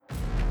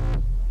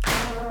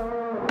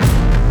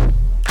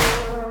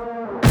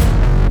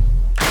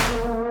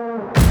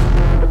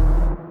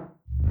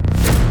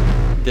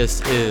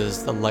This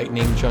is the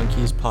Lightning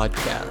Junkies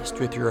podcast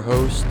with your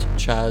host,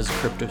 Chaz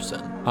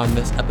Cryptoson. On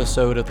this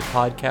episode of the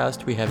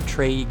podcast, we have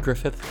Trey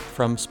Griffith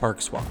from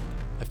SparkSwap.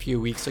 A few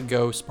weeks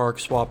ago,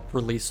 SparkSwap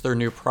released their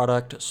new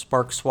product,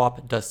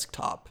 SparkSwap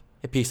Desktop,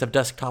 a piece of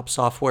desktop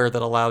software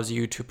that allows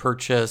you to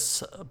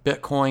purchase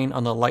Bitcoin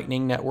on the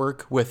Lightning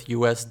Network with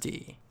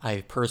USD.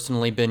 I've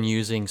personally been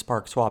using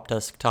SparkSwap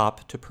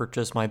Desktop to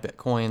purchase my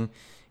Bitcoin,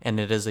 and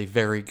it is a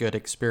very good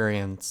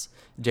experience.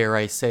 Dare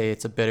I say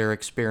it's a better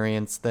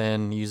experience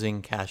than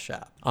using Cash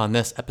App. On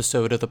this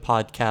episode of the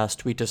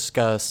podcast, we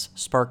discuss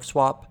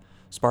SparkSwap,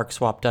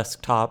 SparkSwap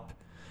Desktop,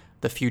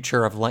 the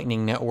future of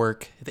Lightning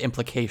Network, the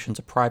implications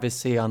of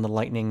privacy on the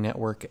Lightning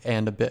Network,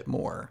 and a bit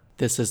more.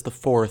 This is the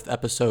fourth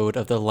episode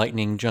of the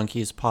Lightning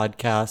Junkies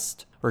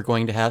podcast. We're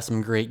going to have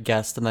some great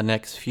guests in the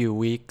next few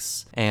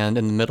weeks, and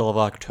in the middle of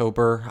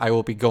October, I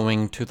will be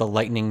going to the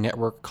Lightning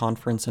Network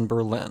conference in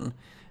Berlin.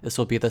 This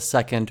will be the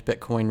second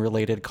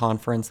Bitcoin-related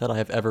conference that I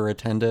have ever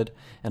attended,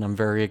 and I'm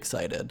very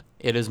excited.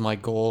 It is my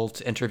goal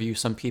to interview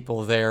some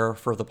people there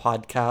for the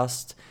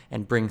podcast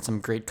and bring some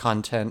great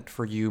content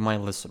for you, my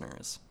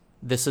listeners.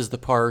 This is the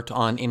part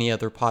on any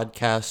other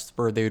podcast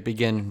where they would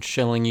begin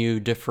shilling you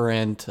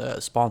different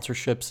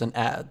sponsorships and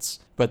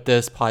ads, but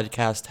this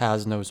podcast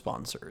has no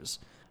sponsors.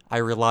 I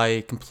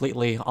rely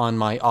completely on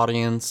my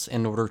audience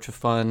in order to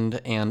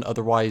fund and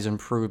otherwise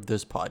improve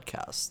this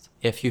podcast.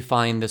 If you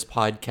find this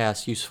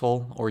podcast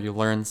useful or you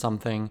learn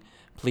something,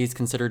 please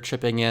consider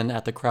chipping in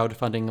at the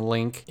crowdfunding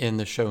link in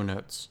the show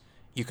notes.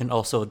 You can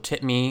also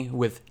tip me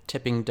with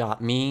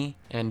tipping.me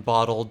and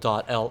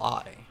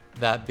bottle.li.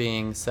 That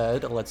being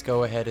said, let's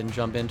go ahead and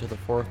jump into the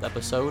fourth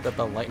episode of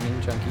the Lightning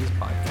Junkies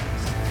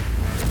podcast.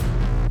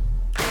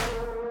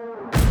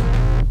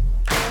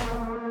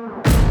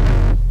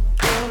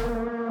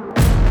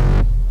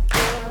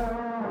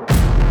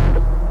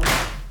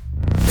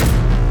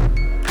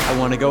 I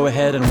want to go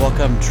ahead and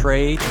welcome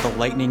Trey to the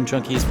Lightning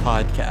Junkies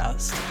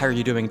podcast. How are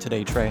you doing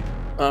today, Trey?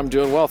 I'm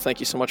doing well. Thank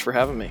you so much for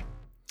having me.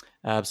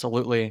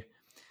 Absolutely.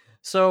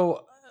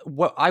 So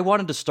what I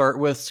wanted to start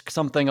with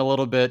something a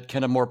little bit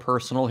kind of more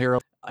personal here.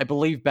 I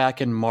believe back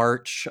in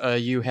March,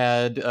 you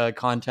had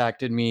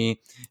contacted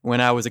me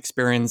when I was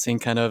experiencing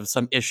kind of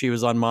some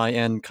issues on my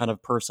end, kind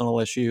of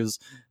personal issues.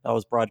 I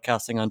was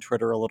broadcasting on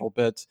Twitter a little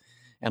bit.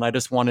 And I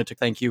just wanted to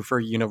thank you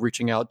for,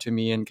 reaching out to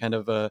me and kind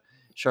of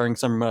sharing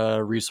some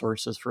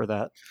resources for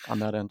that on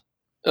that end.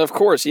 Of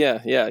course.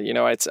 Yeah.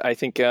 I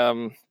think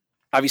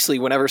obviously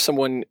whenever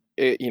someone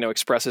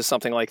expresses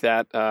something like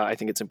that, I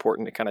think it's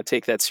important to kind of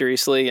take that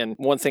seriously. And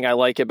one thing I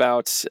like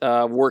about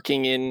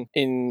working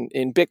in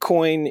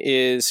Bitcoin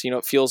is,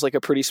 it feels like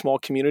a pretty small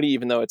community,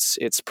 even though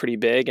it's pretty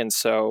big. And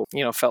so,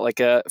 felt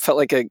like a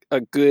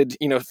good,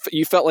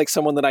 you felt like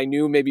someone that I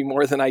knew maybe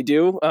more than I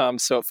do.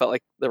 So it felt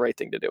like the right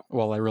thing to do.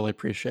 Well, I really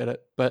appreciate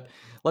it. But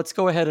let's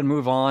go ahead and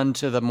move on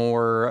to the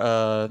more,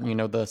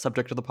 the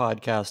subject of the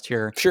podcast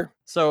here. Sure.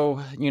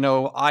 So,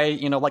 I,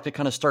 like to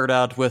kind of start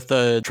out with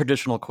the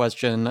traditional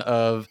question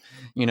of,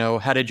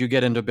 how did you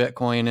get into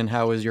Bitcoin and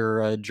how was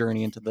your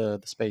journey into the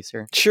space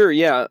here? Sure.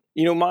 Yeah.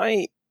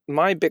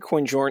 My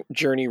Bitcoin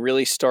journey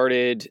really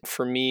started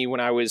for me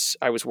when I was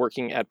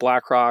working at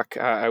BlackRock.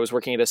 I was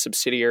working at a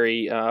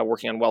subsidiary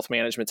working on wealth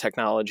management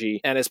technology.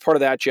 And as part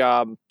of that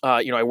job,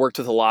 I worked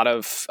with a lot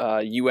of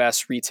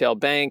U.S. retail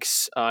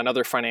banks and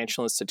other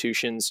financial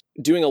institutions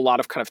doing a lot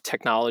of kind of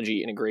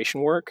technology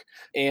integration work.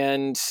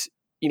 And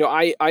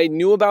I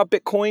knew about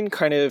Bitcoin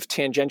kind of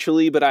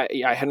tangentially, but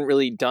I hadn't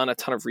really done a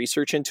ton of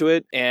research into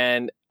it.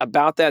 And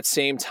about that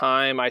same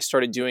time, I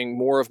started doing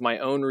more of my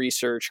own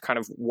research kind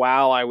of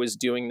while I was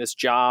doing this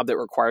job that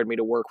required me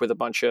to work with a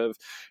bunch of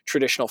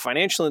traditional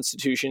financial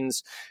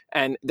institutions.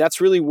 And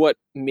that's really what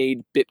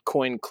made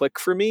Bitcoin click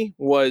for me,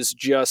 was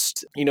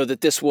just,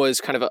 that this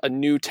was kind of a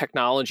new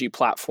technology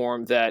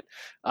platform that,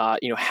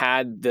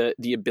 had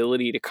the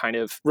ability to kind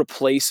of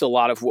replace a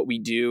lot of what we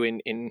do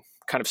in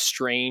kind of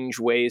strange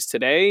ways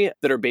today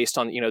that are based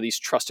on, these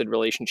trusted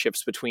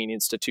relationships between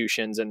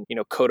institutions and,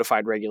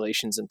 codified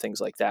regulations and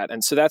things like that.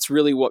 And so that's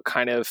really what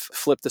kind of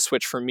flipped the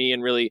switch for me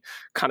and really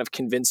kind of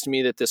convinced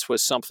me that this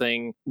was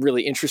something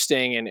really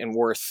interesting and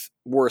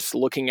worth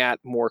looking at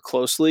more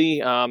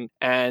closely.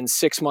 And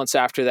 6 months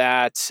after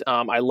that,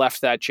 I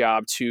left that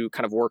job to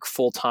kind of work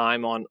full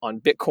time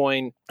on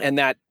Bitcoin. And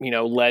that,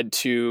 led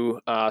to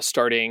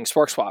starting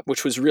SparkSwap,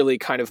 which was really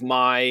kind of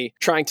my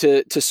trying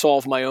to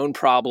solve my own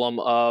problem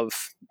of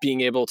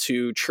being able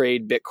to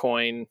trade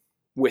Bitcoin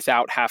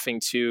without having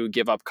to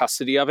give up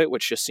custody of it,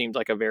 which just seemed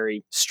like a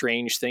very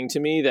strange thing to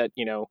me that,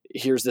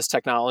 here's this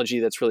technology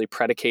that's really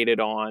predicated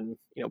on,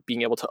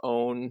 being able to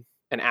own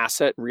an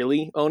asset,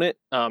 really own it,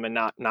 and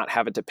not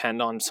have it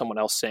depend on someone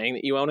else saying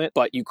that you own it,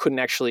 but you couldn't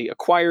actually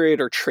acquire it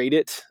or trade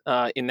it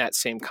in that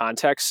same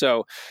context.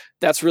 So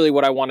that's really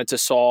what I wanted to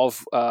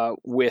solve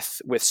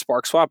with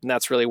SparkSwap, and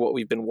that's really what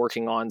we've been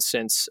working on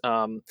since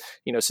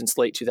since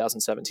late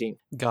 2017.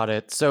 Got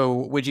it.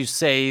 So would you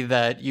say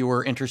that you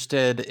were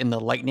interested in the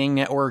Lightning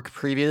Network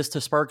previous to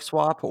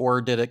SparkSwap,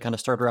 or did it kind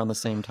of start around the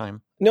same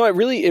time? No, it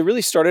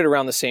really started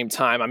around the same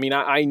time. I mean,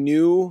 I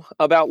knew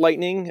about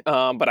Lightning,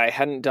 but I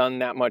hadn't done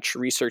that much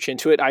research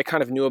into it. I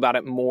kind of knew about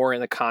it more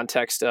in the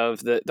context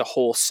of the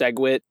whole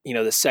SegWit, the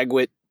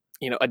SegWit,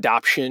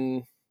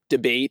 adoption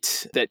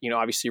debate that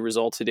obviously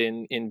resulted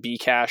in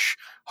Bcash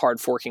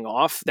hard forking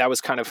off. That was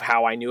kind of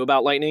how I knew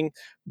about Lightning.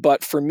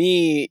 But for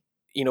me,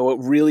 what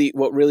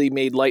really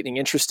made Lightning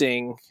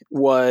interesting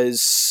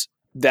was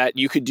that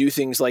you could do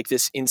things like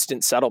this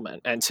instant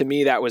settlement. And to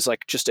me, that was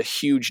like just a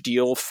huge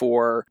deal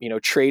for,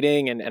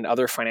 trading and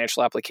other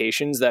financial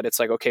applications, that it's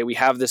like, okay, we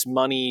have this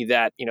money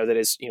that, that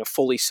is,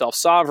 fully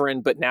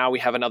self-sovereign, but now we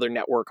have another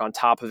network on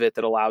top of it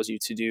that allows you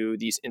to do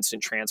these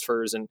instant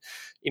transfers and,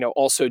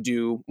 also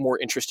do more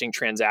interesting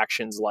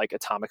transactions like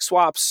atomic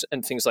swaps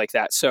and things like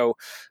that. So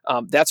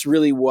that's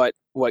really what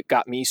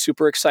got me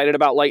super excited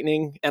about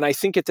Lightning. And I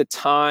think at the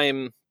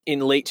time, in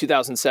late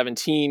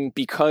 2017,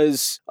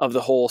 because of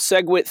the whole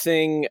SegWit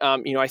thing,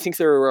 I think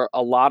there were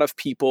a lot of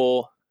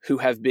people who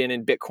have been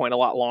in Bitcoin a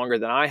lot longer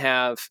than I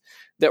have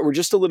that were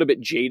just a little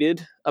bit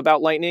jaded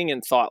about Lightning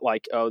and thought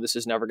like, oh, this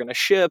is never going to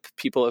ship.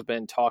 People have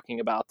been talking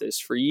about this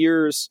for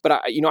years.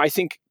 But I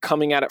think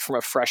coming at it from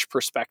a fresh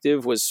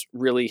perspective was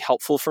really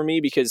helpful for me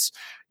because,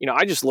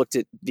 I just looked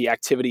at the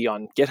activity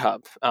on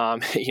GitHub,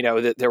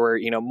 that there were,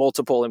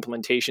 multiple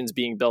implementations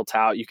being built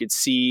out. You could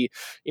see,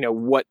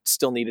 what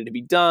still needed to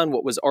be done,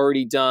 what was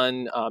already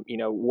done,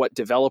 what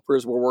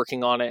developers were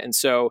working on it. And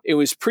so it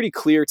was pretty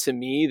clear to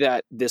me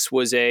that this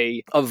was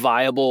a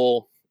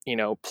viable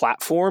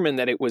platform and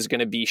that it was going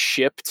to be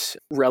shipped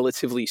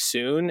relatively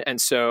soon. And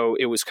so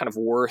it was kind of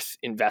worth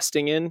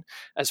investing in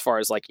as far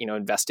as like,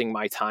 investing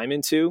my time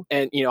into.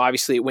 And,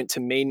 obviously it went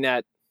to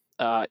mainnet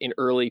in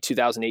early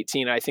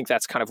 2018. And I think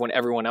that's kind of when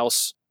everyone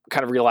else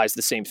kind of realized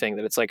the same thing,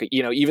 that it's like,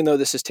 even though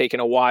this has taken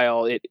a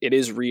while, it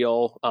is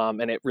real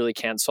and it really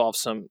can solve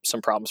some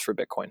problems for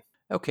Bitcoin.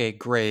 Okay,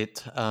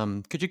 great.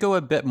 Could you go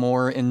a bit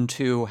more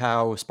into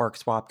how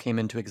SparkSwap came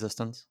into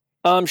existence?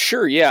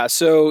 Sure. Yeah.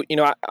 So,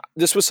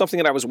 this was something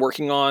that I was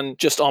working on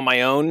just on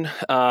my own.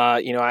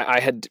 I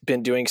had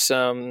been doing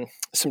some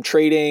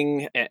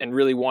trading and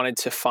really wanted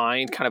to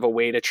find kind of a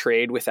way to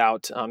trade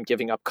without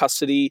giving up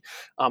custody.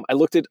 I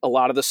looked at a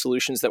lot of the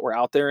solutions that were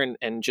out there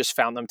and just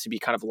found them to be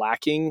kind of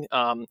lacking.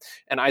 And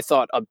I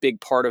thought a big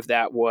part of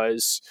that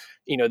was,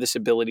 this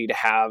ability to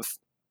have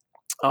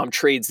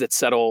trades that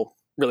settle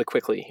really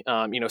quickly,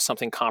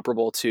 something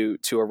comparable to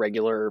a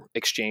regular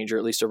exchange, or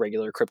at least a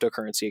regular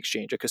cryptocurrency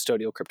exchange, a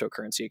custodial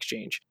cryptocurrency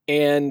exchange.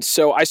 And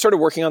so I started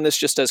working on this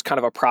just as kind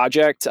of a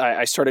project.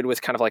 I started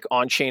with kind of like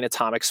on-chain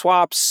atomic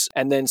swaps,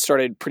 and then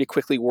started pretty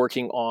quickly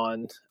working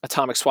on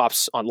atomic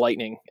swaps on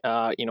Lightning.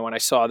 When I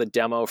saw the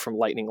demo from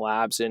Lightning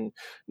Labs in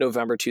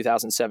November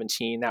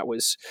 2017, that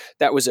was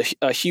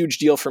a huge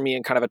deal for me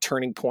and kind of a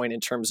turning point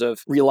in terms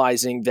of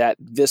realizing that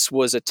this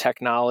was a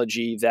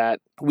technology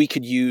that we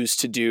could use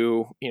to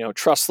do,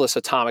 trustless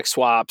atomic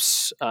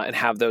swaps and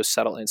have those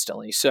settle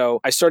instantly. So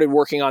I started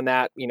working on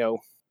that,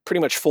 pretty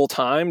much full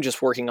time,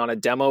 just working on a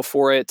demo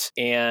for it,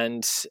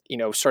 and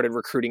started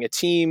recruiting a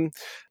team.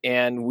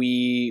 And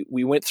we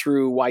went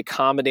through Y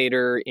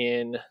Combinator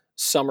in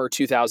summer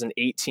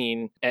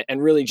 2018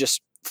 and really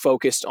just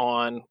focused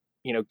on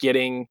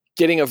getting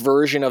a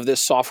version of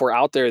this software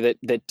out there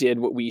that did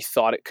what we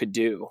thought it could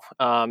do.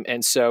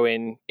 And so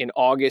in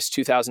August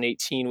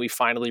 2018, we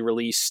finally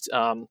released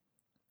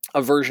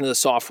a version of the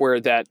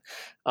software that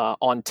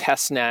on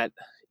testnet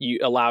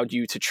allowed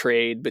you to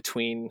trade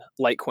between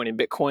Litecoin and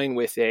Bitcoin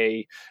with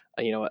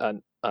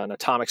an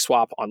atomic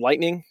swap on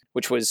Lightning,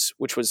 which was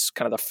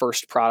kind of the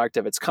first product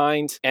of its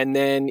kind. And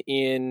then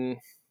in,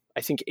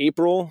 I think,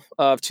 April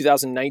of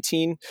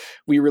 2019,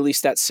 we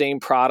released that same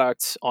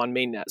product on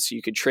mainnet. So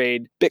you could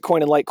trade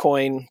Bitcoin and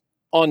Litecoin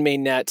on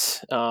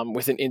mainnet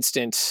with an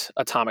instant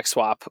atomic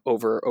swap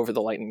over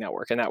the Lightning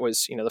Network. And that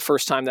was, the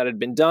first time that had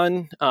been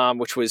done,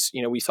 which was,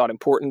 we thought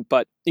important.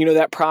 But,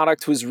 that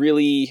product was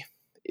really,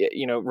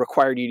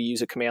 required you to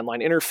use a command line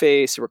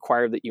interface. It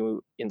required that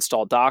you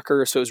install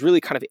Docker. So it was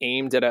really kind of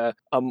aimed at a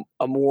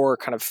more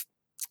kind of,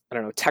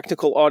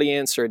 technical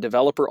audience or a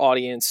developer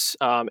audience.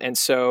 And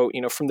so,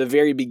 from the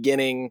very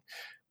beginning,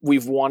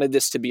 we've wanted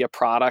this to be a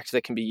product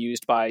that can be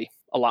used by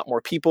a lot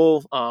more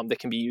people, that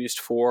can be used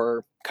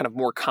for kind of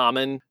more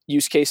common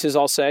use cases,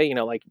 I'll say,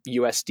 like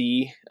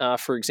USD,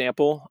 for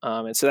example.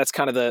 And so that's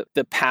kind of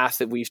the path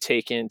that we've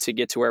taken to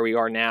get to where we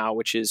are now,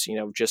 which is,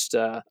 just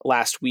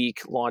last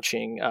week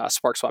launching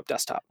SparkSwap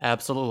Desktop.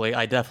 Absolutely.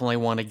 I definitely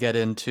want to get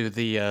into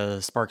the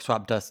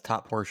SparkSwap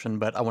Desktop portion,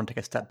 but I want to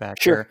take a step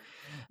back Sure. here.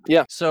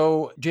 Yeah.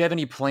 So do you have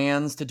any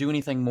plans to do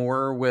anything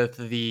more with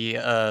the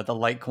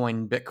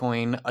Litecoin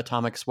Bitcoin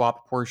atomic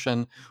swap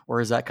portion,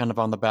 or is that kind of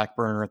on the back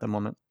burner at the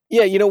moment?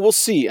 Yeah, we'll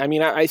see. I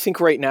mean, I think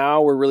right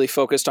now we're really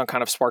focused on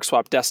kind of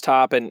SparkSwap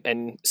Desktop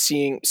and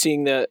seeing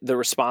the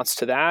response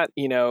to that.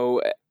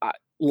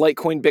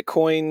 Litecoin,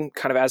 Bitcoin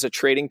kind of as a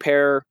trading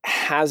pair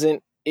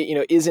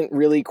isn't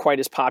really quite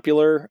as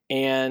popular,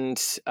 and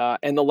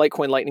the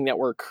Litecoin Lightning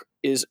Network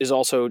is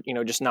also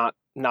just not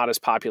as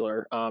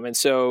popular. And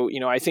so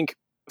I think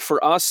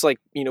for us,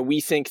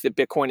 we think that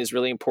Bitcoin is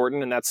really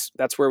important, and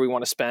that's where we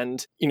want to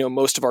spend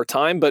most of our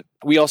time. But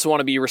we also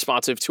want to be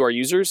responsive to our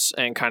users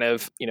and kind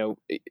of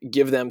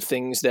give them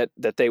things that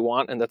they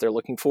want and that they're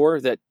looking for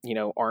that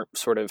aren't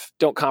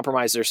don't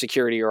compromise their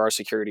security or our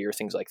security or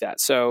things like that.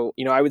 So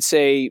I would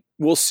say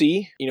we'll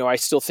see. I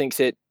still think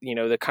that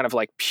the kind of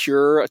like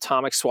pure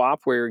atomic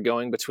swap where you're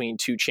going between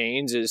two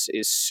chains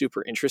is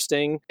super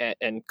interesting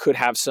and could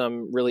have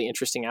some really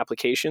interesting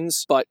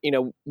applications. But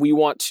we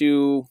want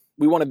to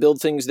build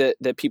things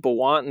that people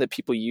want and that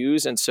people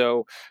use. And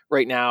so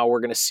right now we're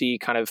going to see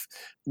kind of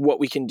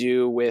what we can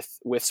do with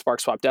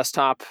SparkSwap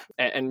Desktop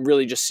and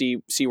really just see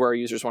where our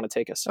users want to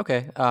take us.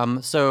 Okay.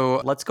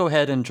 So let's go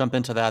ahead and jump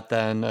into that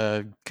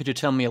then. Could you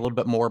tell me a little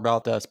bit more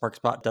about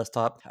SparkSwap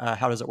Desktop?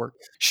 How does it work?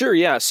 Sure.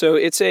 Yeah. So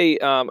it's a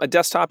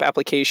desktop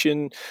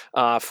application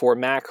for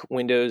Mac,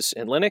 Windows,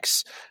 and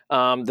Linux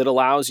that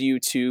allows you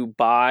to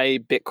buy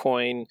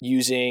Bitcoin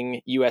using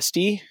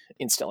USD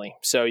instantly.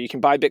 So you can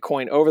buy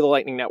Bitcoin over the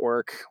Lightning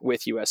Network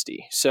with USD.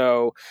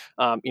 So,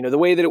 the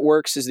way that it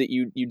works is that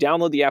you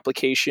download the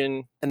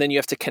application and then you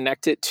have to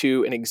connect it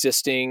to an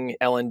existing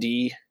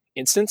LND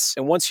instance.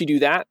 And once you do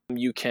that,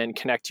 you can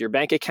connect your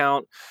bank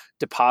account,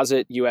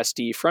 deposit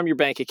USD from your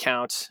bank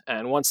account.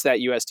 And once that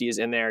USD is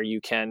in there,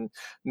 you can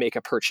make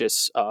a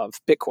purchase of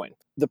Bitcoin.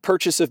 The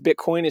purchase of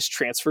Bitcoin is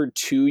transferred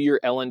to your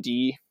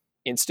LND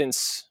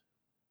instance,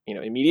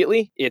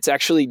 immediately. It's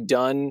actually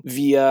done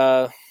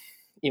via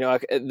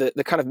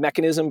the kind of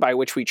mechanism by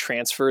which we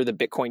transfer the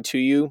Bitcoin to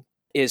you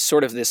is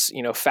sort of this,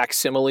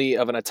 facsimile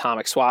of an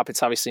atomic swap.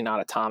 It's obviously not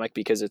atomic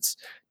because it's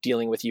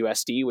dealing with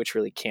USD, which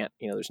really can't,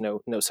 there's no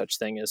such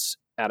thing as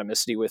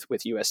atomicity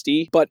with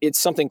USD, but it's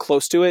something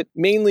close to it,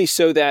 mainly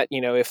so that,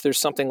 if there's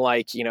something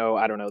like,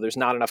 I don't know, there's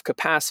not enough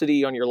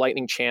capacity on your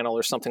Lightning channel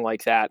or something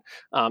like that,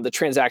 the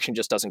transaction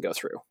just doesn't go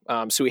through.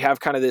 So we have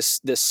kind of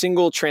this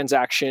single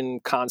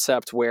transaction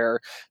concept where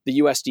the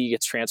USD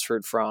gets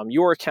transferred from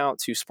your account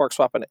to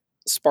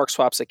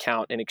SparkSwap's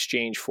account in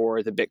exchange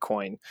for the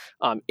Bitcoin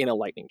in a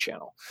Lightning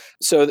channel.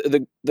 So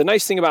the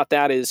nice thing about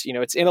that is,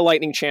 it's in a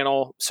Lightning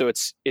channel, so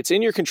it's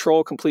in your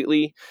control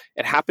completely.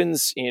 It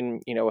happens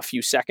in a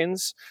few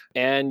seconds,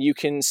 and you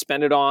can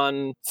spend it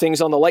on things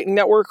on the Lightning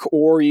Network,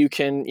 or you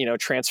can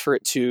transfer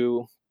it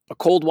to a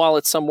cold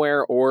wallet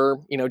somewhere,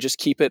 or just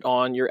keep it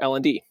on your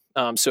LND.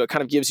 So it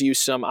kind of gives you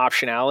some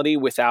optionality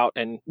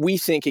and we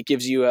think it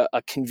gives you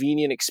a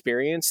convenient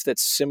experience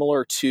that's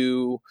similar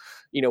to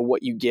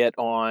what you get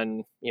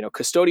on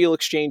custodial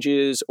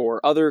exchanges or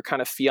other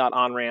kind of fiat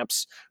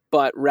on-ramps,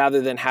 but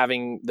rather than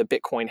having the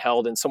Bitcoin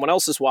held in someone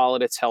else's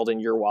wallet, it's held in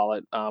your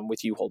wallet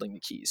with you holding the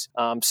keys.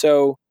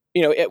 So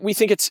we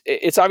think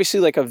it's obviously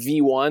like a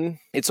V1.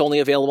 It's only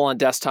available on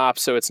desktop,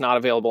 so it's not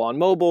available on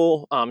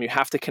mobile. You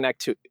have to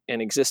connect to an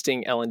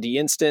existing LND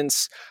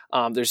instance.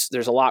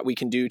 There's a lot we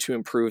can do to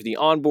improve the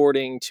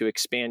onboarding, to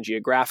expand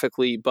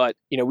geographically, but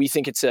we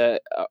think it's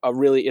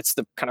it's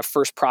the kind of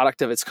first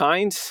product of its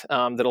kind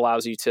that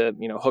allows you to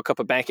hook up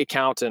a bank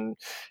account and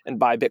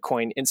buy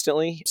Bitcoin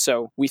instantly.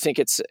 So we think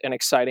it's an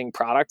exciting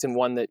product and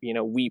one that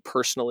we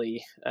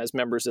personally, as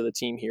members of the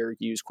team here,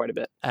 use quite a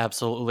bit.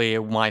 Absolutely.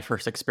 My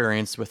first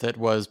experience with it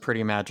was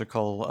pretty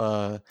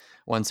magical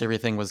once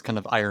everything was kind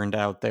of ironed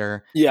out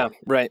there. Yeah,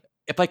 right.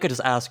 If I could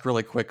just ask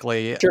really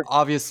quickly, Sure.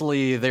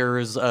 Obviously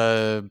there's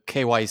a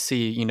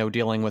KYC,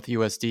 dealing with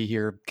USD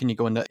here. Can you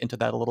go into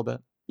that a little bit?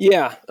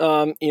 Yeah,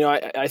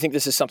 I think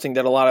this is something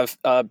that a lot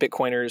of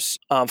Bitcoiners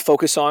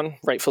focus on,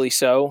 rightfully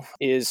so,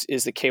 is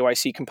the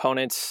KYC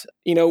component.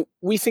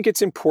 We think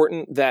it's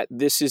important that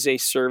this is a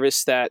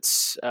service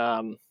that's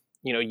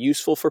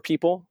useful for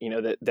people,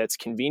 that's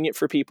convenient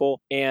for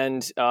people,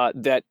 and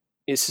that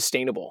is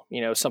sustainable,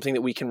 something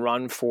that we can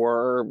run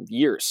for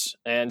years.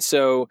 And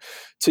so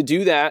to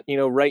do that,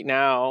 right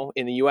now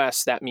in the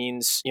US, that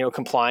means,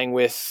 complying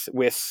with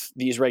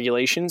these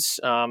regulations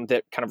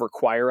that kind of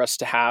require us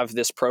to have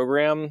this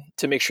program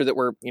to make sure that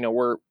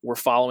we're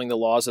following the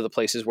laws of the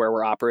places where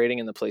we're operating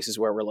and the places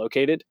where we're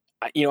located.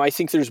 I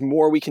think there's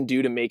more we can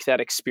do to make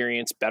that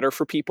experience better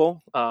for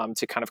people,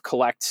 to kind of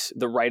collect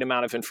the right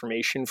amount of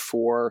information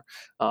for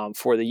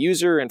the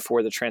user and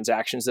for the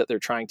transactions that they're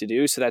trying to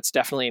do. So that's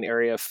definitely an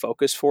area of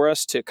focus for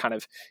us to kind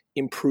of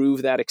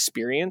improve that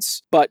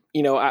experience. But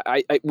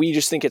we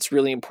just think it's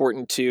really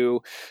important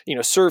to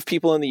serve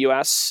people in the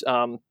U.S.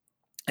 And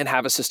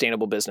have a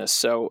sustainable business.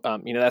 So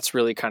that's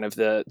really kind of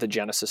the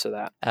genesis of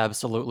that.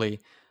 Absolutely.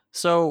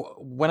 So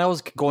when I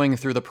was going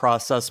through the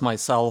process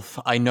myself,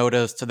 I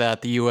noticed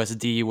that the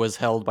USD was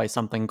held by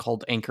something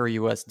called Anchor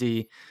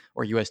USD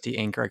or USD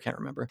Anchor. I can't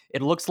remember.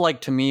 It looks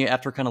like to me,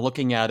 after kind of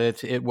looking at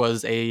it, it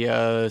was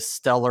a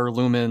Stellar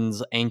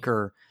Lumens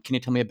Anchor. Can you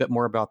tell me a bit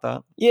more about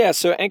that? Yeah,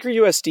 so Anchor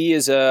USD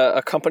is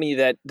a company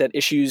that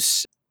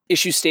issues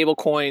issue stable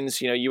coins,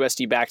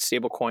 USD-backed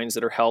stable coins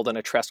that are held in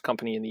a trust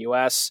company in the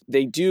US.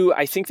 They do,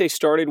 I think they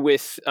started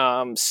with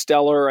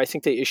Stellar. I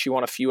think they issue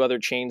on a few other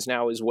chains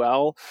now as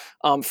well.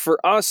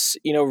 For us,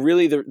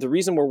 really the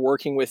reason we're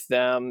working with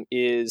them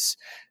is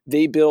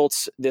they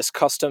built this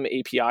custom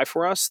API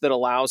for us that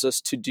allows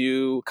us to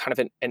do kind of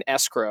an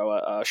escrow,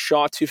 a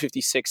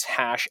SHA-256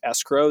 hash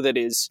escrow that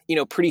is,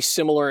 pretty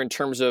similar in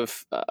terms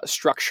of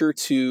structure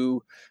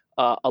to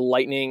a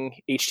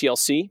Lightning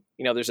HTLC.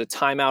 There's a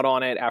timeout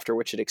on it after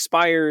which it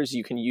expires.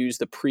 You can use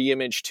the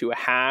pre-image to a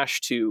hash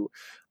to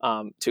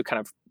kind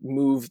of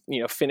move,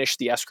 finish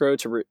the escrow,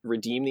 to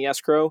redeem the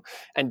escrow,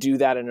 and do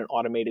that in an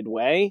automated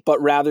way.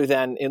 But rather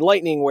than in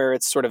Lightning, where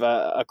it's sort of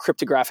a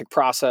cryptographic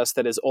process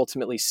that is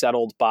ultimately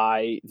settled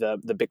by the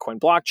Bitcoin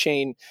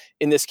blockchain,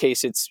 in this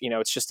case, it's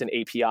just an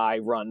API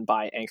run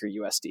by Anchor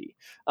USD.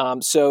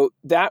 So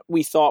that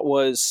we thought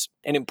was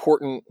an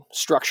important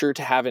structure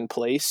to have in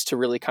place to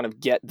really kind of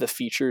get the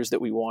features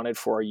that we wanted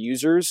for our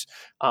users,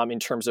 in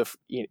terms of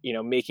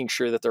making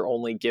sure that they're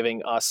only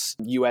giving us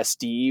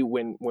USD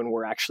when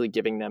we're actually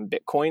giving them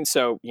Bitcoin.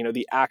 So,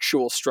 the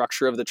actual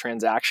structure of the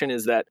transaction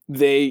is that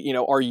they,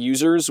 our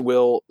users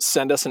will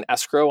send us an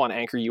escrow on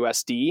Anchor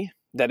USD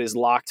that is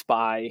locked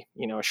by,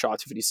 a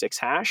SHA-256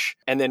 hash.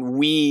 And then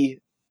we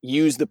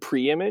use the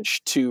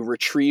pre-image to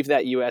retrieve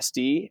that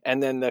USD.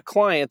 And then the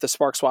client, the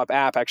SparkSwap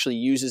app, actually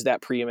uses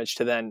that pre-image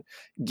to then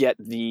get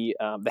the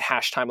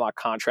hash time lock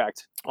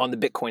contract on the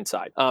Bitcoin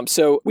side.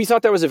 So we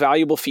thought that was a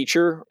valuable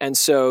feature. And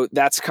so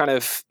that's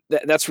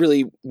that's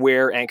really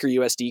where Anchor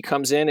USD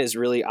comes in, is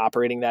really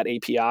operating that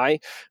API.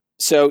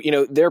 So,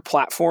 their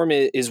platform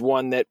is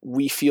one that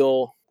we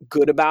feel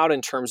good about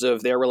in terms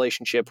of their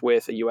relationship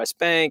with a US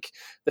bank,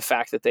 the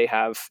fact that they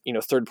have,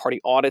 third-party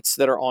audits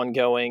that are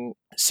ongoing.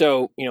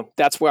 So,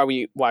 that's why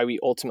we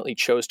ultimately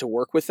chose to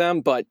work with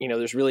them. But,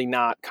 there's really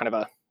not kind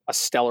of a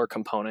stellar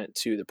component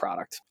to the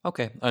product.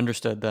 Okay,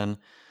 understood then.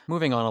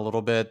 Moving on a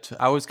little bit,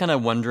 I was kind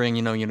of wondering,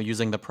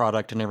 using the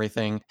product and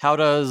everything, how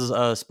does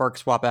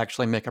SparkSwap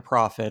actually make a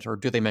profit, or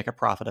do they make a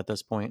profit at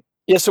this point?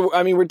 Yeah, so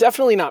we're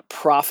definitely not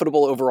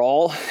profitable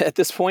overall at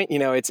this point.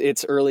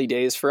 It's early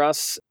days for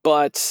us,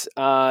 but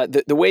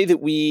the way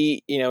that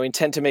we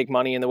intend to make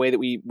money, and the way that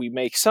we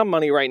make some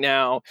money right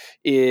now,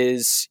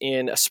 is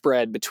in a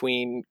spread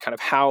between kind of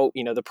how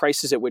the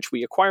prices at which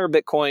we acquire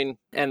Bitcoin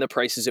and the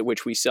prices at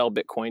which we sell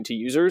Bitcoin to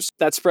users.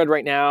 That spread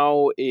right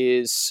now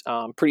is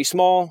pretty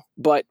small,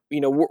 but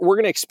we're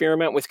going to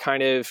experiment with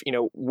kind of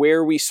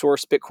where we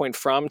source Bitcoin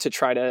from to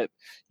try to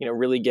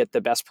really get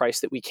the best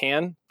price that we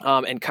can,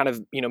 and kind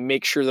of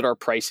make sure that our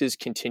prices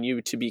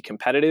continue to be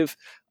competitive.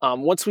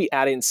 Once we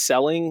add in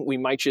selling, we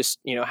might just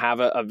have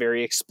a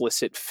very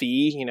explicit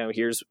fee.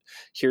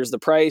 Here's the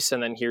price,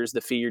 and then here's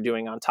the fee you're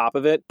doing on top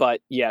of it.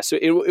 But yeah, so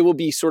it will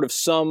be sort of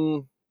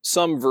some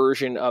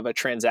version of a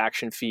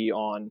transaction fee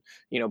on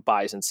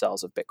buys and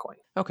sells of Bitcoin.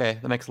 Okay,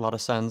 that makes a lot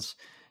of sense.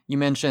 You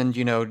mentioned,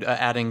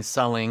 adding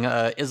selling.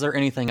 Is there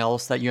anything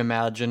else that you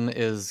imagine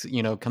is,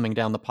 coming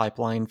down the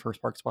pipeline for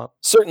SparkSwap?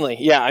 Certainly,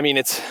 yeah. I mean,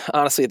 it's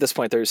honestly at this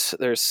point,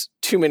 there's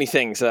too many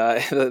things.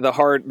 The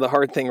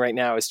hard thing right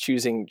now is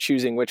choosing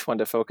which one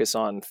to focus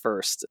on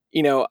first.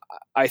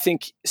 I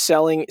think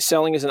selling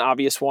is an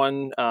obvious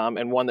one,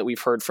 and one that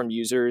we've heard from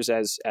users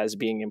as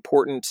being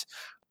important.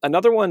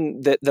 Another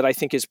one that I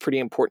think is pretty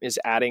important is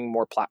adding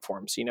more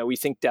platforms. We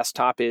think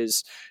desktop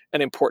is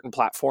an important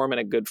platform and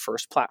a good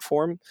first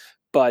platform.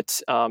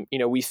 But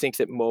we think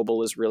that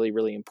mobile is really,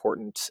 really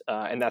important,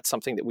 and that's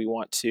something that we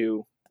want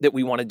to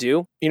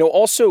do.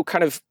 Also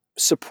kind of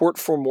support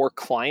for more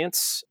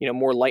clients,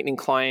 more Lightning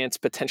clients,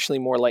 potentially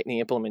more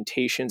Lightning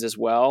implementations as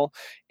well,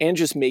 and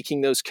just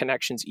making those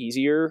connections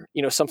easier.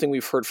 Something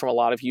we've heard from a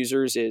lot of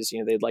users is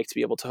they'd like to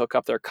be able to hook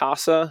up their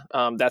Casa.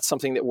 That's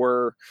something that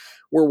we're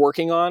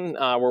working on.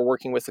 We're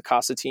working with the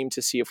Casa team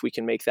to see if we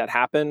can make that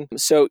happen.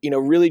 So,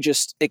 really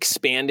just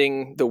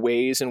expanding the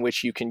ways in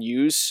which you can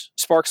use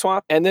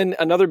SparkSwap. And then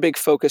another big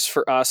focus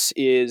for us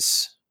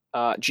is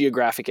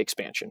geographic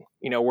expansion.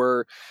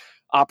 We're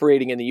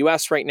operating in the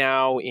US right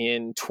now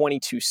in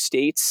 22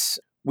 states.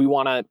 We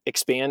want to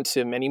expand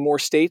to many more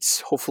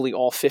states, hopefully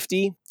all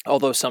 50,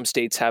 although some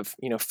states have,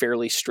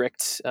 fairly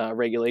strict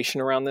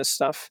regulation around this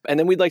stuff. And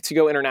then we'd like to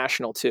go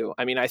international too.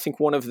 I mean, I think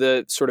one of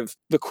the sort of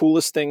the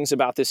coolest things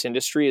about this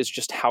industry is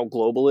just how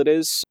global it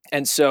is.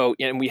 And so,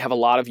 we have a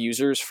lot of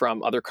users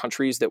from other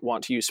countries that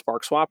want to use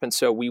SparkSwap. And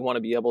so we want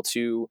to be able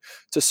to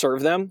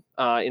serve them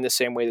in the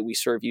same way that we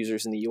serve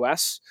users in the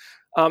US.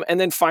 And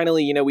then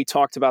finally, we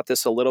talked about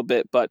this a little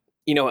bit, but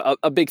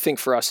a big thing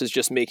for us is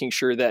just making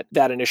sure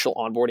that initial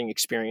onboarding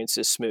experience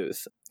is smooth.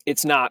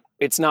 It's not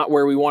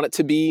where we want it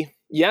to be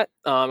yet,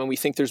 and we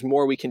think there's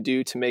more we can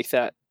do to make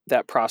that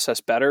process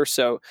better.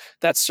 So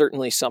that's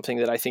certainly something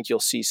that I think you'll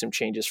see some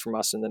changes from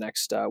us in the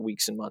next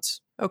weeks and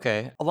months.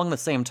 Okay. Along the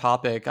same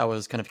topic, I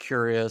was kind of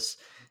curious.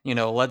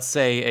 Let's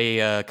say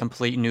a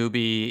complete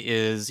newbie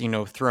is,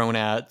 thrown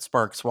at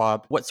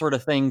SparkSwap. What sort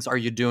of things are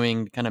you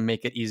doing to kind of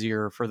make it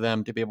easier for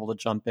them to be able to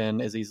jump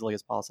in as easily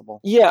as possible?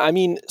 Yeah, I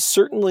mean,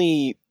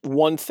 certainly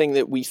one thing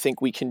that we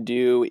think we can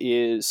do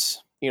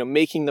is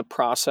making the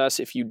process,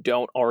 if you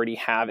don't already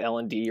have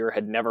L&D or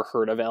had never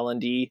heard of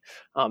L&D,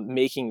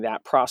 making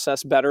that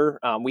process better.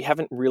 We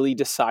haven't really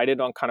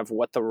decided on kind of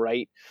what the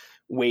right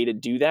way to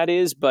do that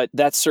is, but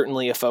that's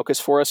certainly a focus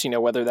for us,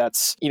 whether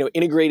that's,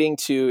 integrating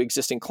to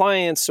existing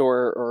clients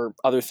or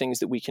other things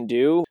that we can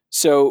do.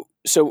 So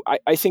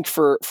I think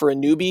for a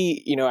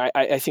newbie,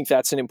 I think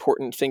that's an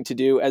important thing to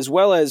do, as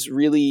well as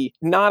really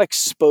not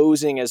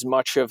exposing as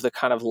much of the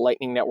kind of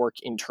Lightning Network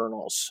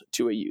internals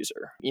to a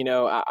user.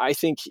 I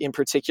think in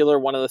particular,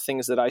 one of the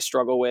things that I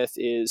struggle with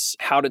is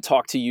how to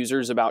talk to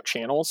users about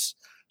channels.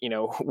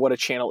 What a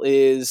channel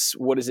is,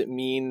 what does it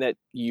mean that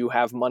you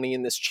have money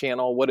in this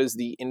channel? What does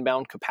the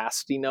inbound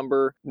capacity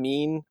number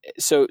mean?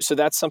 So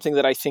that's something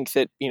that I think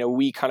that,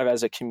 we kind of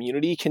as a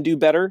community can do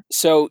better.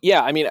 So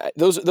yeah, I mean,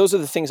 those are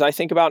the things I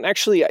think about. And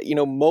actually,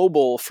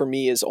 mobile for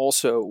me is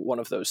also one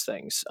of those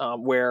things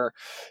where,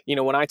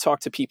 when I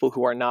talk to people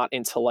who are not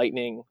into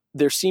Lightning,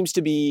 there seems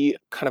to be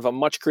kind of a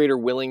much greater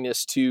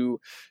willingness to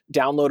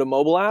download a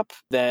mobile app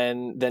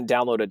than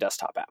download a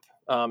desktop app.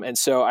 And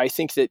so I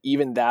think that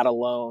even that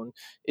alone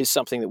is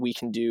something that we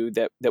can do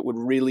that would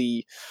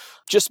really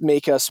just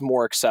make us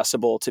more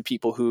accessible to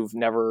people who've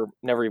never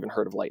even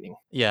heard of Lightning.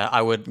 Yeah,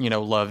 I would,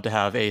 love to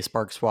have a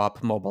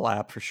SparkSwap mobile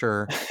app for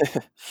sure.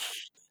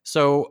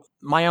 So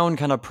my own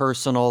kind of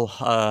personal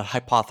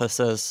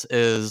hypothesis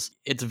is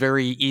it's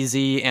very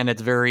easy and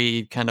it's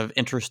very kind of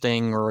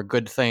interesting or a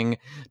good thing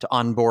to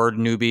onboard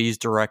newbies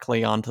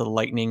directly onto the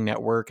Lightning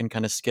Network and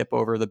kind of skip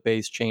over the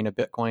base chain of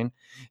Bitcoin.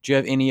 Do you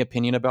have any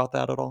opinion about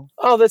that at all?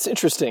 Oh, that's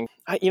interesting.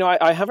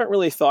 I haven't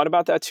really thought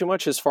about that too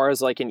much as far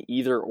as like an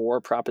either or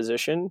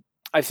proposition.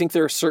 I think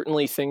there are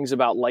certainly things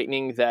about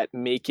Lightning that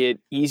make it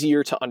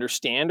easier to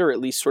understand, or at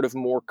least sort of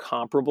more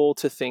comparable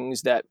to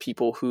things that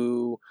people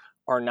who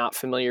are not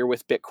familiar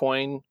with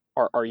Bitcoin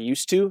are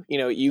used to.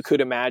 You could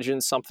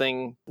imagine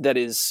something that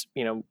is,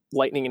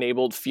 Lightning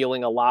enabled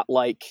feeling a lot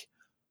like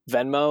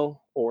Venmo,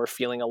 or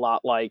feeling a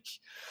lot like,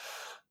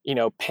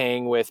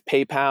 paying with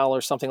PayPal or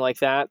something like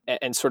that,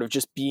 and sort of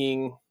just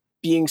being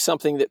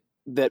something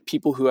that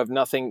people who have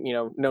nothing,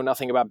 know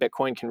nothing about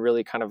Bitcoin can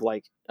really kind of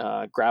like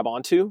grab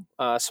onto.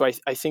 So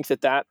I think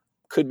that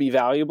could be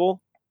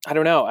valuable. I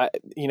don't know.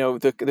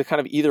 The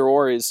kind of either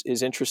or is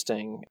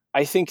interesting.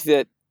 I think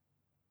that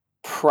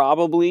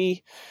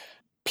probably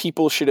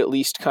people should at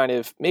least kind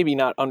of maybe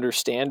not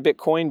understand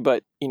Bitcoin,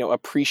 but,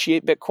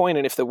 appreciate Bitcoin.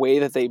 And if the way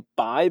that they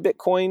buy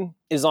Bitcoin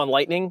is on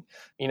Lightning,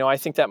 I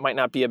think that might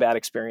not be a bad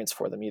experience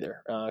for them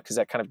either, because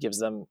that kind of gives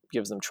them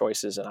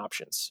choices and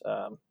options.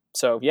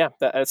 So yeah,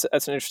 that's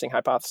an interesting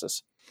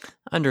hypothesis.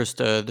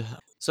 Understood.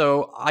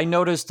 So I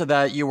noticed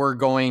that you were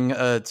going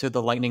to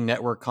the Lightning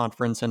Network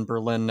conference in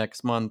Berlin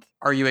next month.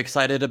 Are you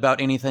excited about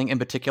anything in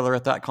particular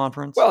at that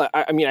conference? Well,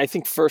 I mean, I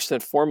think first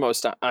and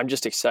foremost, I'm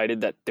just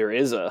excited that there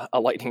is a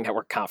Lightning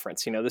Network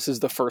conference. This is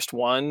the first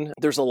one.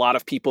 There's a lot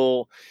of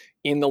people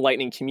in the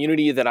Lightning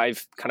community that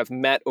I've kind of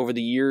met over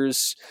the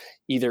years,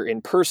 either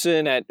in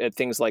person at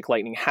things like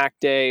Lightning Hack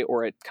Day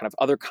or at kind of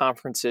other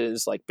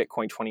conferences like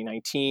Bitcoin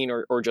 2019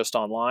 or just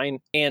online.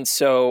 And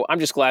so I'm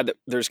just glad that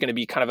there's going to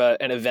be kind of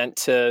an event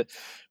to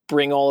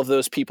bring all of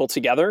those people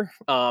together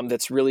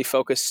that's really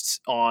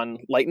focused on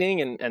Lightning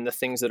and the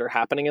things that are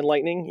happening in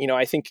Lightning.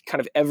 I think kind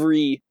of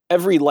every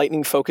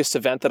Lightning focused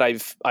event that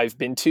I've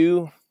been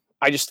to,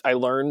 I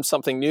learn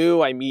something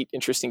new. I meet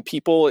interesting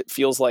people. It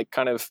feels like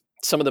kind of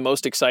some of the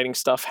most exciting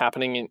stuff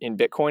happening in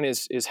Bitcoin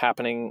is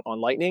happening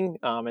on Lightning.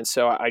 And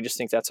so I just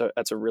think that's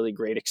a really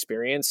great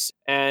experience.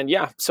 And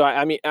yeah, so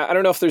I mean, I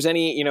don't know if there's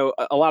any,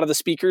 a lot of the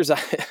speakers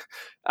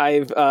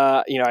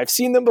I've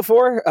seen them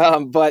before,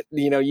 but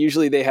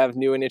usually they have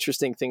new and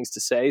interesting things to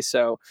say.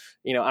 So,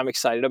 I'm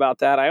excited about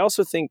that. I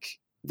also think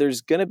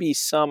there's going to be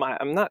some,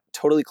 I'm not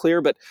totally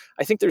clear, but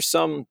I think there's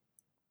some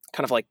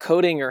kind of like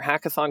coding or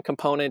hackathon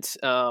component,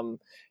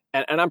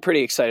 and I'm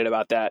pretty excited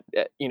about that.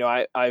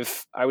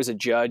 I was a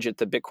judge at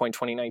the Bitcoin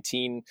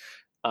 2019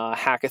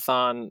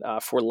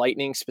 hackathon for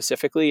Lightning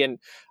specifically, and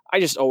I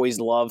just always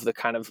love the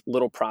kind of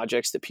little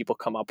projects that people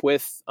come up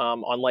with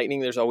on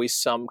Lightning. There's always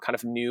some kind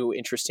of new,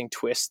 interesting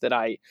twist that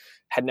I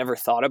had never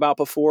thought about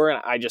before,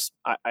 and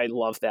I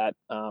love that.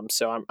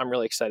 So I'm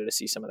really excited to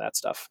see some of that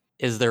stuff.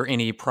 Is there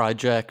any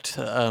project,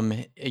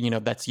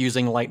 that's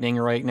using Lightning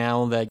right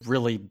now that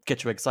really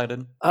gets you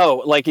excited?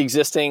 Oh, like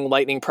existing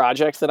Lightning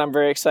projects that I'm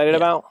very excited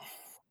about?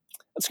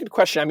 That's a good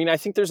question. I mean, I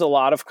think there's a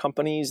lot of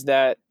companies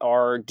that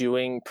are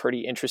doing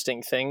pretty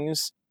interesting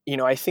things.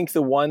 I think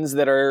the ones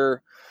that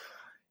are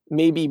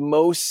maybe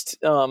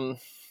most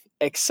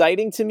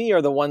exciting to me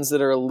are the ones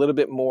that are a little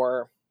bit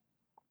more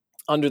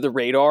under the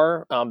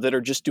radar, that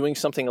are just doing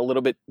something a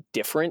little bit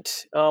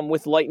different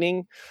with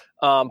Lightning.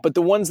 But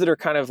the ones that are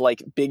kind of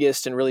like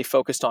biggest and really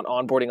focused on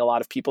onboarding a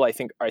lot of people, I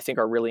think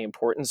are really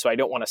important. So I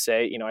don't want to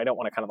say, I don't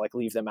want to kind of like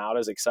leave them out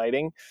as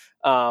exciting.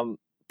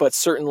 But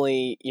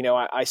certainly,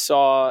 I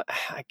saw,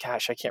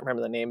 gosh, I can't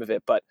remember the name of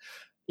it, but,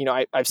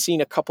 I've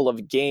seen a couple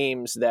of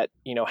games that,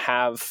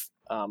 have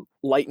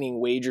Lightning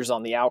wagers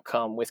on the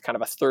outcome with kind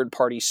of a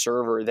third-party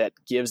server that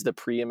gives the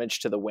pre-image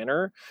to the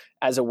winner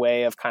as a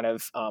way of kind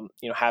of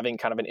having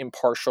kind of an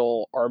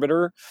impartial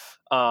arbiter.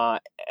 And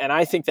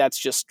I think that's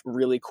just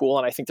really cool.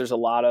 And I think there's a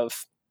lot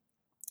of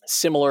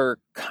similar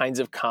kinds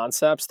of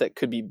concepts that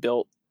could be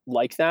built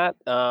like that.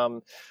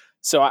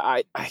 So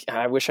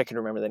I wish I could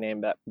remember the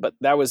name, but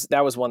that was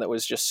one that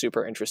was just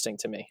super interesting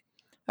to me.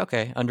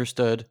 Okay,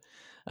 understood.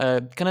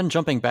 Kind of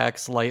jumping back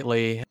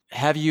slightly,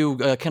 have you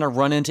kind of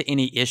run into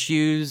any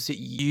issues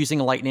using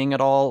Lightning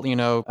at all?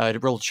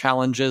 Real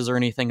challenges or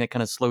anything that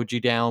kind of slowed you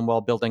down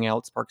while building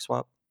out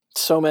SparkSwap?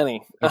 So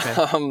many. Okay.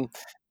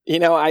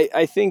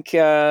 I think,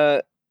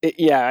 I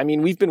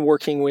mean, we've been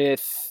working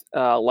with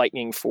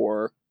Lightning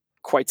for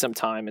quite some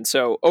time. And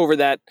so over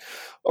that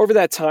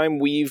time,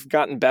 we've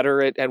gotten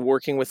better at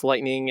working with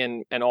Lightning,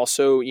 and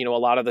also, a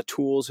lot of the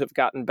tools have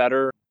gotten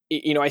better.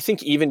 I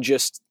think even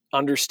just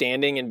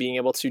understanding and being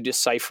able to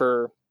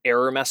decipher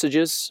error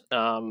messages,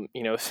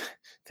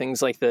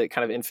 things like the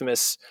kind of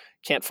infamous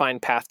can't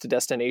find path to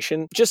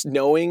destination, just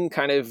knowing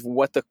kind of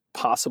what the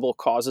possible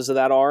causes of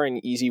that are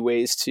and easy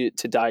ways to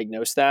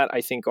diagnose that,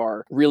 I think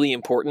are really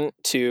important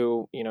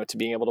to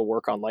being able to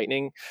work on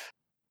Lightning.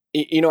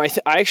 I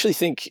actually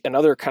think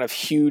another kind of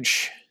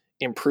huge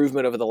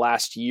improvement over the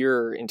last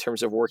year in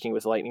terms of working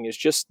with Lightning is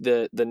just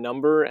the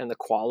number and the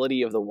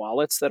quality of the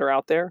wallets that are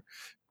out there.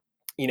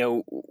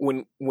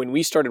 When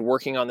we started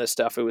working on this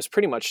stuff, it was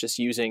pretty much just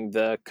using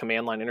the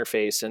command line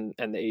interface and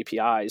the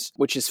APIs,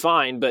 which is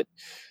fine, but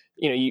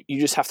you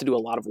just have to do a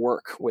lot of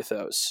work with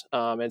those.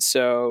 And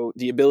so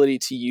the ability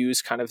to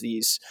use kind of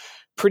these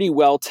pretty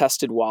well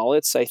tested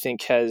wallets, I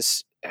think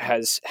has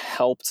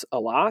helped a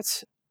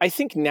lot. I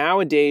think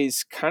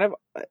nowadays, kind of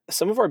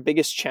some of our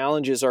biggest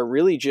challenges are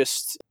really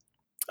just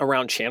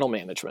around channel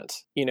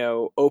management.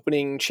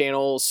 Opening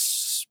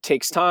channels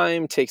takes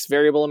time, takes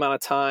variable amount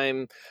of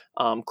time.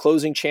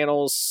 Closing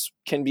channels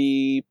can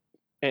be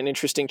an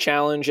interesting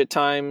challenge at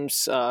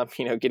times.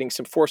 Getting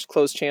some forced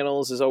close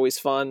channels is always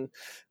fun.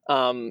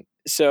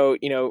 So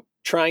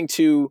trying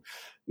to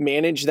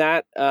manage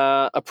that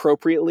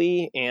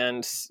appropriately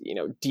and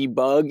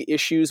debug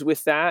issues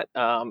with that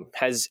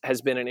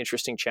has been an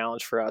interesting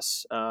challenge for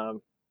us.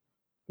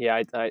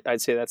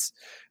 I'd say that's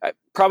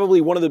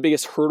probably one of the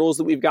biggest hurdles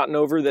that we've gotten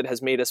over that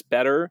has made us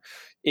better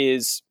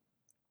is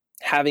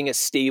having a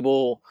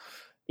stable,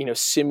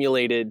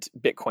 simulated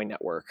Bitcoin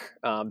network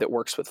that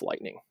works with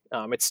Lightning.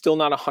 It's still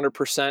not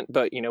 100%,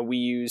 but we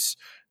use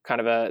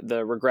kind of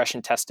the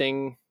regression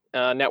testing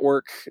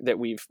network that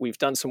we've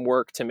done some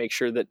work to make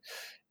sure that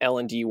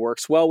LND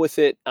works well with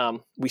it.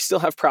 We still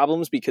have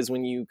problems because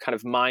when you kind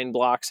of mine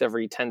blocks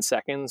every 10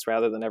 seconds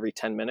rather than every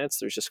 10 minutes,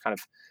 there's just kind of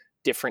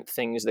different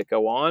things that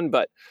go on,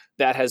 but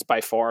that has by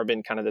far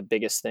been kind of the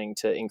biggest thing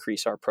to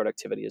increase our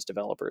productivity as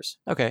developers.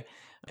 Okay.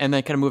 And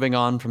then kind of moving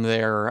on from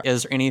there,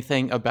 is there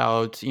anything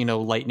about,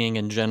 Lightning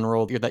in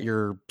general that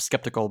you're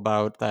skeptical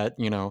about that,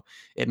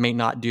 it may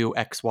not do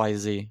X, Y,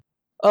 Z?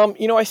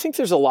 I think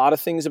there's a lot of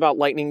things about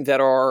Lightning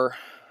that are,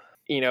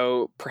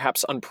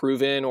 perhaps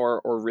unproven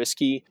or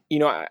risky.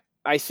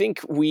 I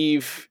think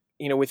we've,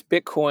 with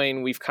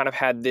Bitcoin, we've kind of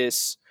had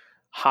this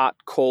hot,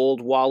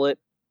 cold wallet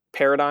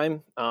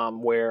paradigm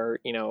where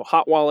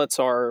hot wallets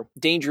are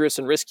dangerous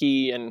and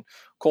risky and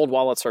cold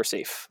wallets are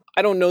safe.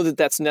 I don't know that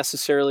that's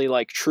necessarily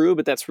true,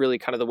 but that's really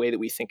kind of the way that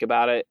we think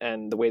about it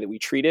and the way that we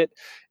treat it.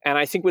 And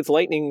I think with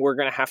Lightning, we're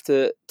going to have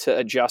to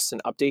adjust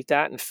and update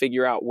that and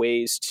figure out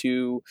ways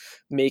to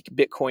make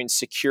Bitcoin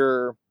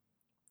secure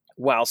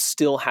while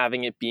still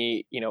having it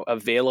be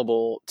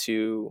available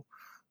to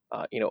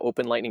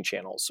open Lightning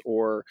channels,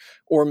 or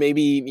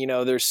maybe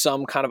there's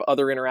some kind of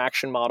other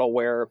interaction model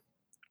where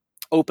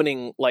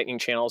opening Lightning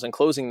channels and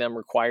closing them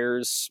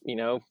requires,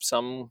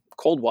 some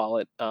cold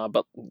wallet,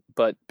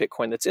 but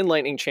Bitcoin that's in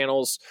Lightning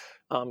channels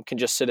can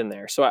just sit in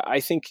there. So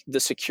I think the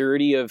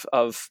security of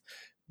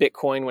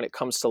Bitcoin when it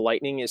comes to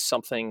Lightning is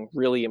something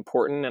really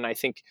important. And I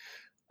think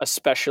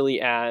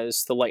especially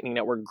as the Lightning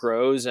network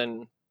grows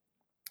and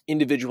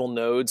individual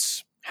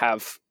nodes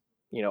have,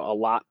 a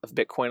lot of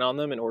Bitcoin on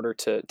them in order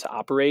to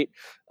operate,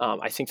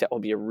 I think that will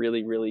be a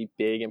really, really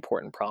big,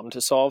 important problem to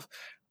solve.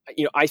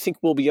 I think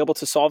we'll be able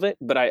to solve it,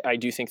 but I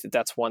do think that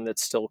that's one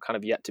that's still kind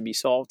of yet to be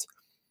solved.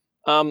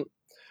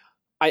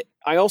 I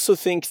also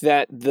think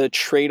that the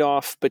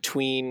trade-off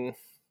between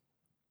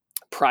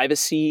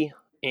privacy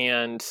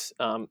and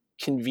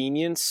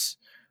convenience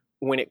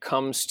when it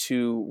comes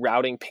to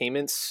routing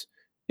payments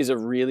is a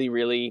really,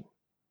 really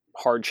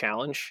hard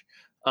challenge.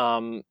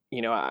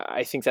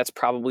 I think that's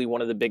probably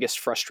one of the biggest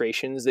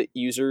frustrations that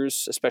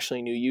users,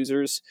 especially new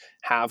users,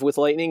 have with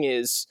Lightning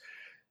is,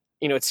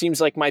 it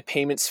seems like my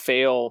payments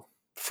fail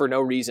for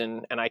no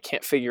reason and I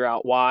can't figure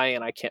out why,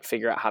 and I can't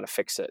figure out how to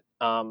fix it.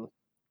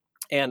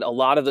 And a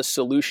lot of the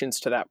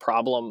solutions to that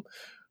problem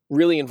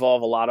really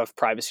involve a lot of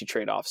privacy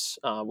trade-offs,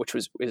 which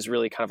is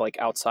really kind of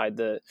outside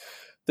the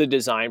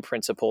design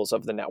principles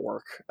of the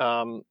network.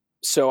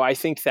 So I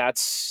think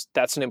that's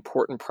an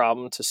important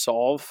problem to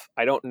solve.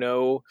 I don't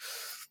know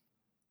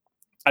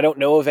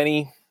of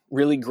any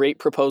really great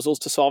proposals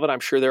to solve it.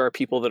 I'm sure there are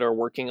people that are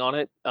working on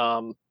it.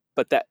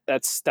 But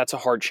that's a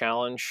hard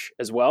challenge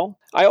as well.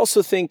 I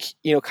also think,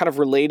 kind of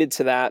related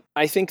to that,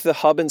 I think the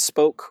hub and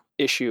spoke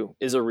issue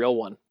is a real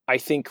one. I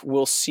think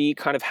we'll see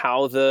kind of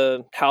how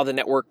the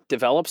network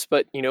develops,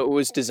 but it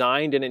was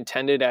designed and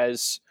intended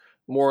as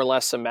more or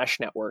less a mesh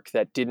network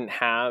that didn't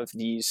have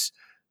these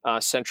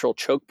central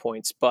choke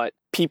points. But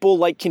people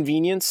like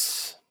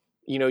convenience.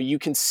 You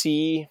can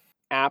see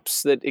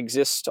apps that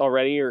exist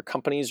already, or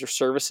companies or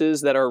services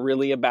that are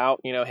really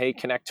about, hey,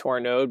 connect to our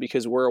node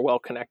because we're a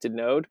well-connected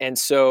node. And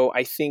so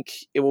I think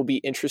it will be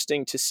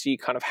interesting to see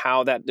kind of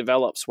how that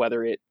develops,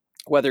 whether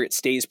it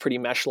stays pretty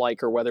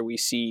mesh-like or whether we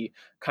see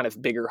kind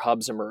of bigger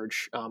hubs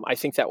emerge. I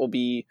think that will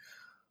be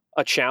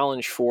a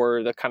challenge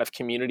for the kind of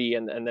community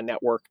and the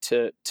network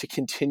to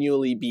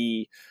continually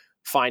be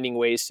finding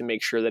ways to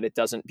make sure that it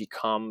doesn't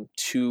become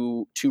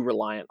too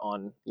reliant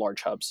on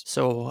large hubs.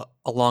 So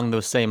along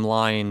those same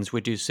lines,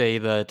 would you say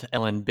that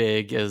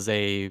LNBig is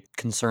a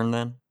concern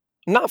then?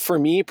 Not for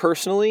me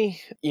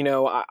personally.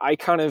 I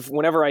kind of,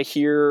 whenever I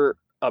hear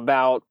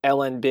about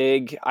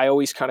LNBig, I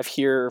always kind of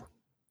hear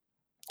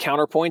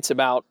counterpoints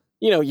about,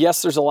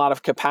 yes, there's a lot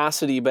of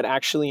capacity, but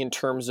actually in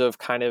terms of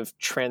kind of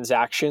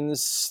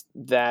transactions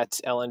that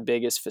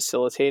LNBig is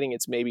facilitating,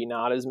 it's maybe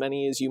not as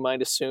many as you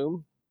might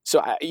assume. So,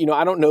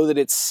 I don't know that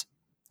it's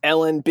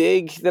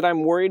LNBig that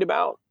I'm worried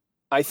about.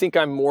 I think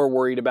I'm more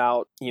worried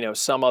about,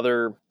 some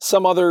other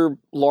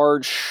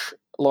large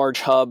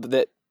hub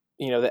that,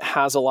 that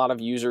has a lot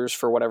of users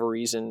for whatever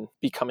reason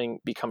becoming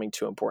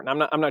too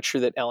important. I'm not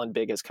sure that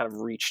LNBig has kind of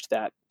reached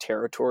that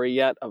territory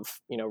yet of,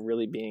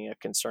 really being a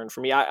concern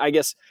for me. I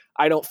guess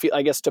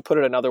to put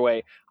it another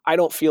way, I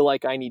don't feel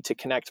like I need to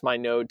connect my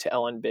node to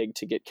LNBig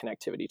to get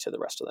connectivity to the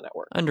rest of the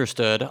network.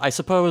 Understood. I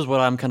suppose what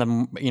I'm kind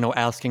of,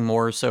 asking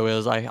more so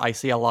is I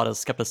see a lot of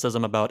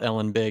skepticism about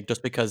LNBig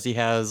just because he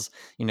has,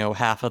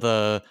 half of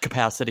the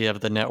capacity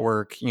of the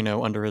network,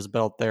 under his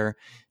belt there.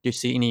 Do you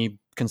see any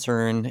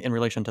concern in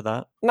relation to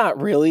that? Not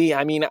really.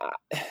 I mean,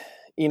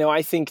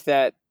 I think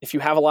that if you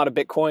have a lot of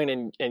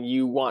Bitcoin and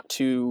you want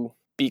to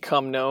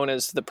become known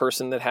as the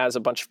person that has a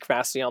bunch of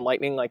capacity on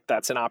Lightning, like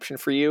that's an option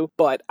for you.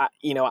 But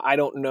I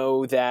don't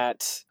know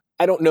that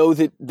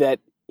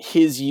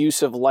his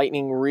use of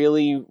Lightning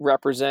really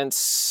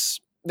represents.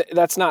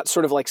 That's not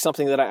sort of like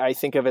something that I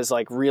think of as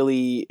like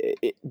really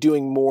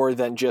doing more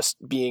than just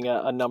being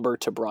a number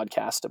to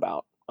broadcast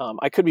about.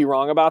 I could be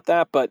wrong about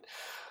that, but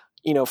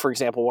for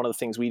example, one of the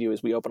things we do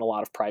is we open a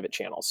lot of private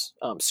channels.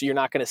 So you're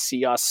not going to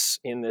see us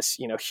in this,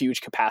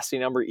 huge capacity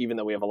number, even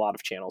though we have a lot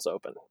of channels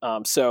open.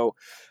 So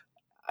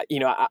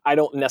I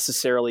don't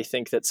necessarily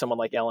think that someone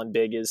like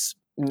LNBig is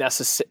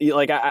necessary.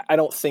 Like, I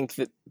don't think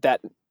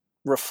that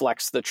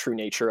reflects the true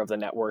nature of the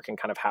network and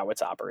kind of how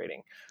it's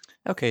operating.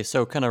 Okay,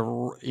 so kind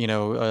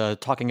of,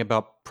 talking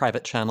about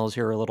private channels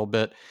here a little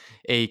bit,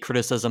 a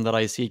criticism that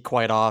I see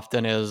quite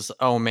often is,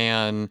 oh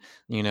man,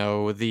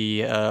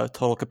 the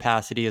total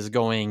capacity is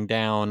going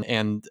down,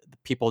 and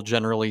people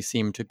generally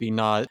seem to be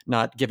not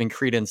giving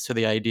credence to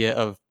the idea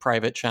of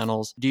private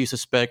channels. Do you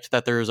suspect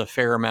that there's a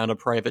fair amount of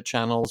private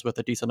channels with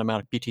a decent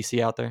amount of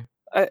BTC out there?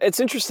 It's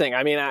interesting.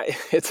 I mean,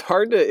 it's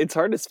hard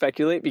to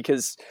speculate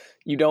because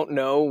you don't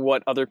know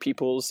what other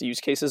people's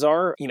use cases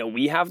are.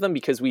 We have them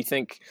because we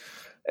think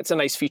it's a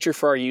nice feature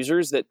for our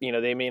users that,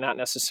 they may not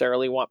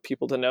necessarily want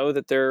people to know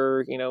that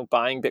they're,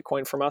 buying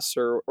Bitcoin from us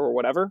or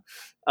whatever.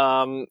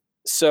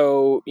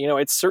 So,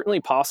 it's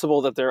certainly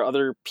possible that there are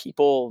other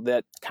people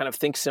that kind of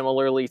think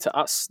similarly to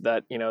us,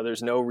 that,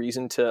 there's no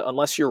reason to,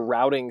 unless you're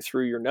routing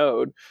through your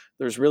node,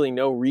 there's really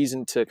no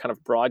reason to kind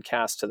of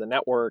broadcast to the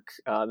network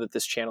that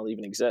this channel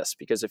even exists.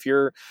 Because if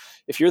you're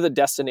the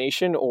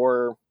destination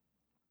or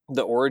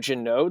the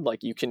origin node,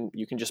 like you can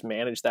just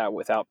manage that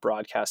without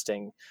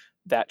broadcasting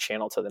that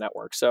channel to the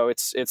network. So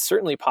it's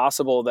certainly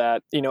possible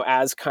that,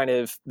 as kind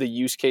of the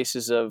use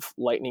cases of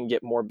Lightning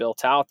get more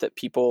built out, that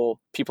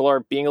people are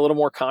being a little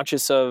more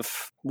conscious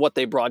of what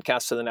they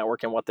broadcast to the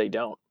network and what they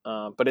don't.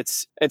 But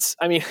it's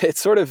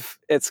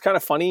kind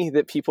of funny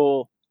that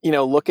people,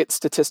 look at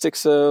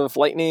statistics of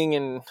Lightning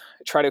and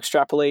try to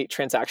extrapolate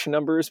transaction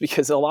numbers,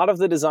 because a lot of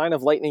the design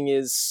of Lightning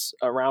is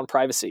around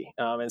privacy.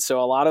 And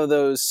so a lot of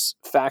those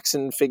facts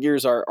and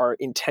figures are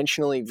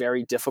intentionally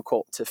very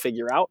difficult to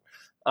figure out.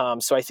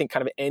 So I think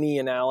kind of any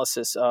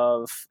analysis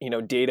of,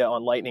 data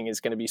on Lightning is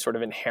going to be sort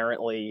of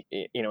inherently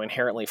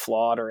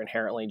flawed or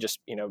inherently just,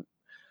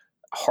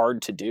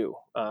 hard to do.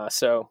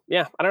 So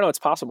yeah, I don't know. It's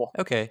possible.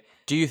 Okay.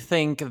 Do you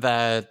think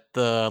that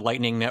the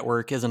Lightning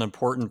Network is an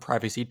important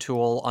privacy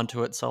tool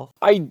unto itself?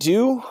 I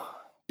do,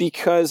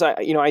 because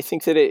I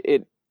think that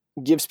it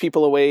gives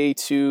people a way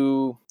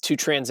to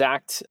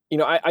transact.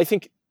 I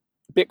think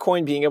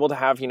Bitcoin being able to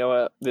have,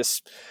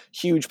 this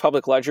huge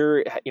public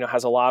ledger,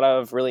 has a lot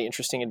of really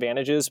interesting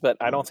advantages, but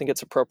I don't think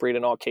it's appropriate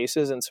in all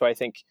cases. And so I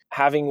think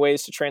having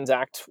ways to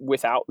transact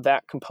without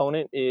that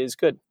component is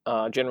good,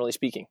 generally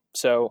speaking.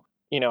 So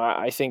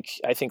I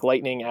think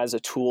Lightning as a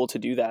tool to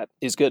do that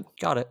is good.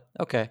 Got it.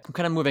 Okay. I'm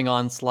kind of moving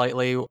on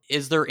slightly.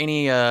 Is there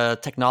any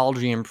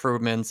technology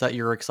improvements that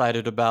you're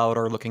excited about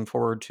or looking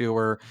forward to,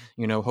 or,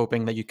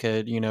 hoping that you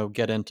could,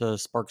 get into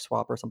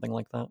SparkSwap or something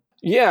like that?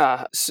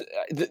 Yeah,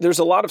 there's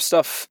a lot of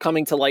stuff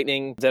coming to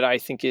Lightning that I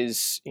think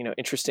is,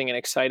 interesting and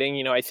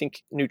exciting. I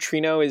think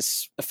Neutrino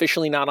is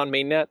officially not on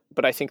mainnet,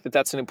 but I think that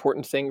that's an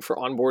important thing for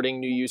onboarding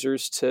new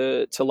users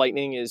to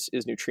Lightning is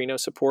Neutrino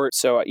support.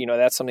 So,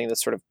 that's something that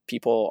sort of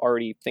people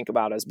already think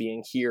about as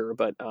being here,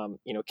 but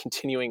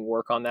continuing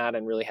work on that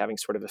and really having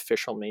sort of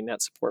official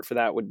mainnet support for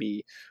that would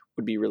be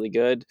really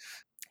good.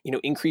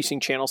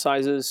 Increasing channel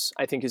sizes,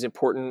 I think, is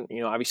important.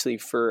 Obviously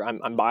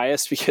I'm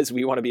biased because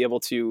we want to be able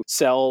to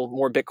sell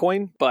more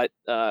Bitcoin, but,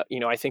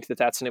 I think that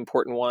that's an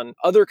important one.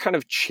 Other kind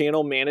of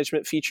channel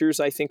management features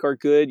I think are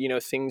good.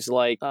 Things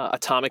like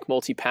atomic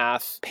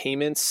multipath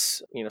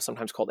payments,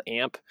 sometimes called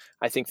AMP.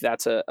 I think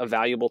that's a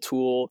valuable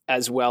tool,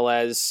 as well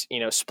as,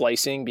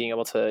 splicing, being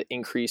able to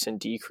increase and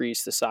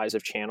decrease the size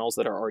of channels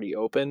that are already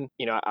open.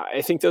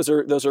 I think those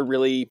are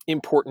really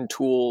important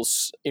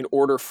tools in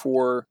order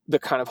for the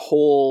kind of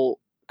whole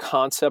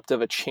concept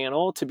of a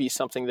channel to be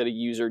something that a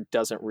user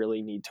doesn't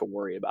really need to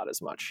worry about as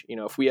much.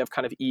 If we have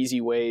kind of easy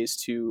ways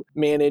to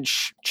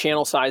manage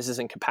channel sizes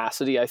and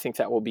capacity, I think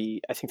that will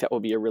be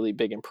a really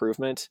big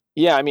improvement.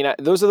 Yeah, I mean,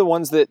 those are the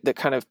ones that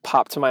kind of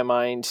pop to my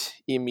mind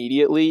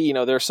immediately.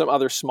 There are some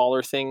other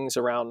smaller things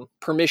around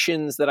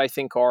permissions that I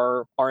think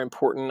are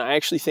important. I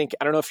actually think,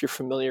 I don't know if you're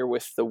familiar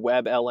with the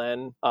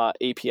WebLN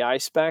API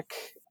spec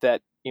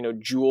that,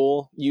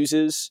 Joule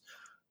uses.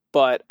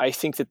 But I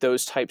think that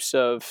those types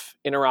of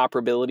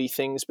interoperability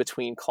things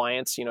between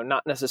clients,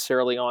 not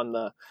necessarily on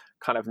the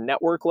kind of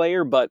network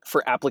layer, but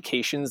for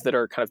applications that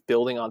are kind of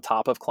building on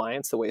top of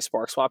clients the way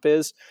SparkSwap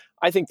is,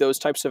 I think those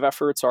types of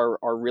efforts are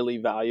really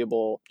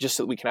valuable, just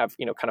so that we can have,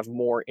 kind of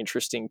more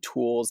interesting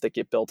tools that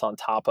get built on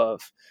top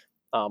of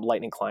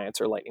Lightning clients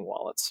or Lightning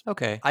wallets.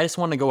 Okay. I just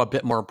want to go a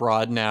bit more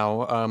broad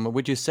now.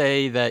 Would you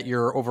say that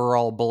you're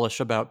overall bullish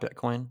about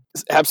Bitcoin?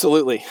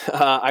 Absolutely.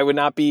 I would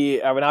not be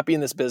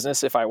in this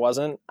business if I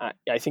wasn't.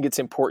 I think it's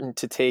important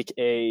to take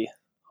a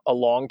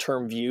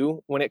long-term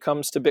view when it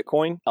comes to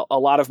Bitcoin. A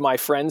lot of my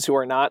friends who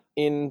are not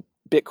in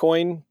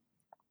Bitcoin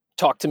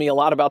talk to me a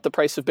lot about the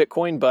price of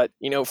Bitcoin, but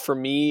for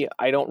me,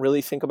 I don't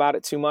really think about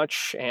it too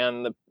much,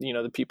 and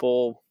the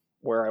people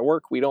where I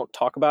work, we don't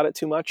talk about it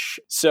too much.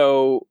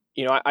 So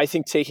I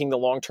think taking the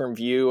long-term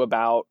view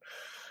about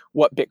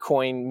what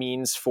Bitcoin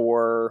means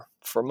for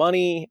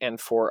money and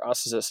for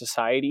us as a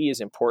society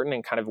is important.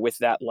 And kind of with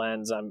that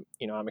lens, I'm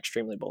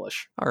extremely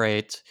bullish. All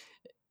right.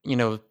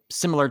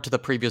 Similar to the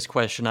previous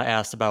question I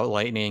asked about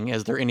Lightning,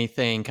 is there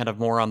anything kind of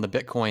more on the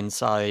Bitcoin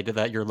side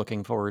that you're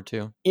looking forward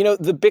to?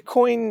 The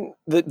Bitcoin,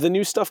 the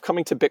new stuff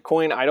coming to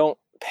Bitcoin, I don't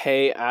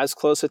pay as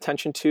close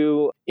attention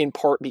to, in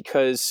part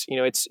because,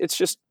 it's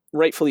just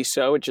rightfully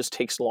so. It just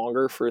takes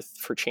longer for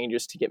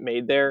changes to get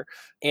made there.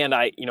 And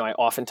I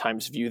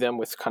oftentimes view them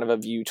with kind of a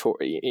view to,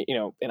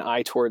 an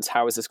eye towards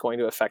how is this going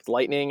to affect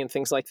Lightning and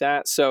things like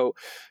that. So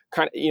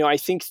kind of, I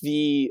think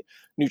the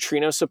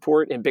Neutrino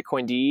support in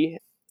Bitcoin D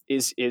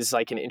is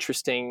like an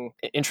interesting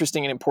and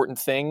important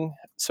thing.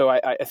 So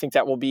I think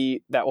that will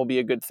be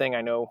a good thing.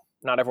 I know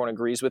not everyone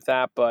agrees with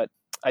that, but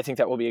I think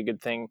that will be a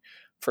good thing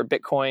for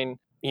Bitcoin.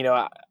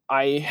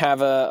 I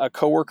have a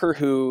coworker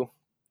who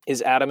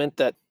is adamant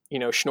that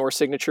Schnorr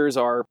signatures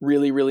are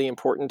really, really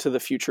important to the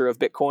future of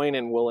Bitcoin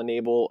and will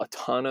enable a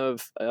ton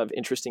of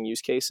interesting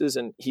use cases.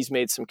 And he's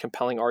made some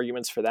compelling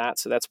arguments for that.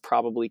 So that's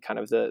probably kind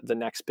of the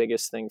next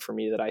biggest thing for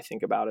me that I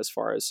think about as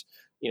far as,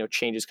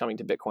 changes coming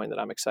to Bitcoin that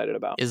I'm excited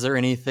about. Is there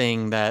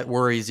anything that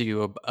worries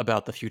you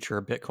about the future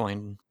of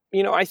Bitcoin?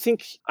 I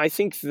think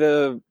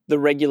the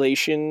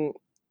regulation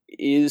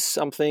is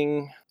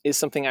something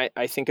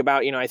I think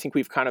about. I think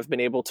we've kind of been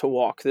able to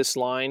walk this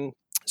line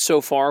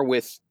so far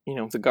with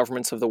the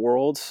governments of the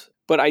world,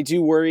 but I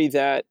do worry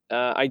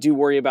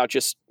about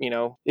just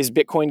is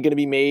Bitcoin going to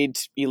be made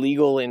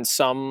illegal in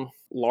some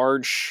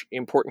large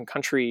important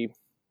country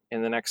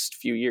in the next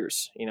few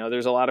years?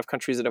 There's a lot of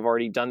countries that have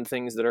already done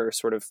things that are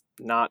sort of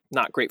not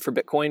great for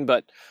Bitcoin,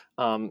 but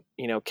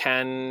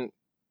can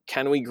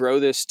we grow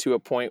this to a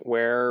point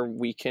where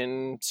we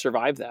can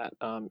survive that?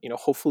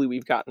 Hopefully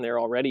we've gotten there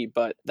already,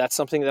 but that's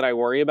something that I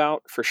worry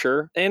about for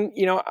sure. And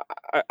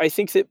I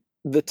think that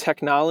the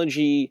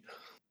technology,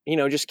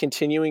 just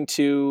continuing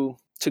to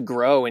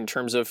grow in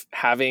terms of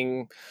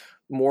having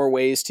more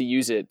ways to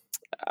use it,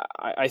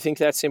 I think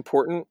that's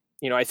important.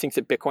 I think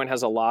that Bitcoin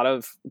has a lot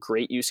of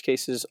great use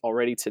cases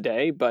already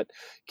today, but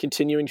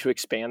continuing to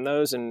expand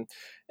those and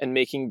and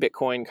making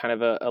Bitcoin kind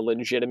of a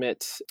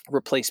legitimate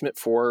replacement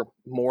for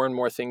more and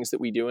more things that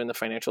we do in the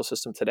financial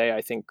system today,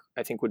 I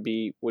think would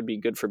be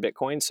good for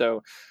Bitcoin.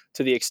 So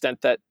to the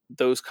extent that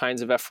those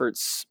kinds of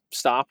efforts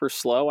stop or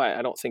slow,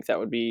 I don't think that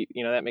would be,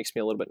 that makes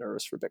me a little bit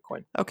nervous for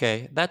Bitcoin.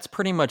 Okay, that's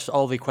pretty much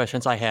all the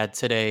questions I had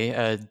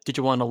today. Did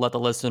you want to let the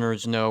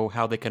listeners know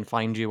how they can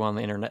find you on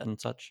the internet and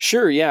such?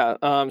 Sure, yeah.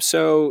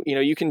 So,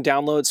 you can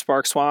download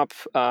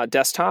SparkSwap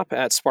desktop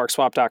at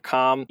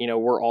sparkswap.com.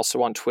 We're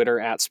also on Twitter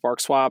at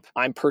SparkSwap.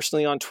 I'm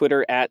personally on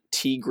Twitter at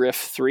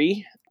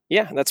tgriff3.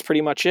 Yeah, that's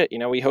pretty much it.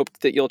 We hope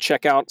that you'll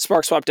check out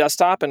SparkSwap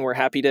Desktop, and we're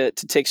happy to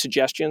take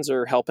suggestions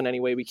or help in any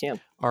way we can.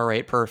 All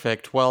right,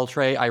 perfect. Well,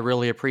 Trey, I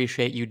really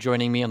appreciate you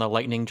joining me on the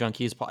Lightning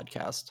Junkies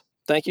podcast.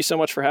 Thank you so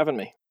much for having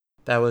me.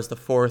 That was the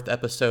 4th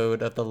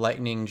episode of the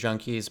Lightning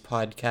Junkies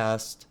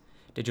podcast.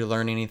 Did you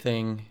learn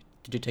anything?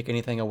 Did you take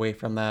anything away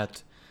from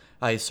that?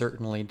 I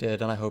certainly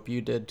did, and I hope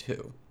you did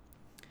too.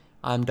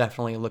 I'm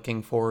definitely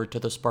looking forward to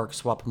the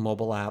SparkSwap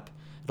mobile app.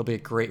 It'll be a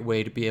great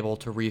way to be able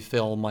to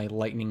refill my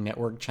Lightning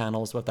Network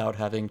channels without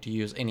having to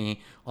use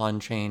any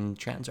on-chain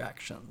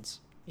transactions.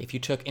 If you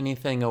took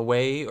anything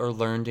away or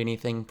learned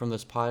anything from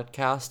this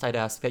podcast, I'd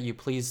ask that you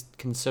please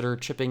consider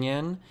chipping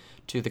in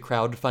to the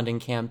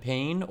crowdfunding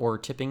campaign or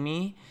tipping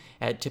me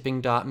at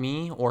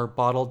tipping.me or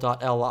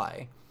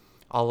bottle.li.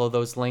 All of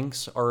those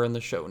links are in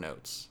the show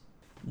notes.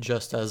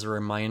 Just as a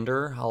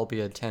reminder, I'll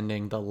be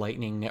attending the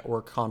Lightning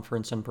Network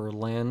conference in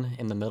Berlin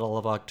in the middle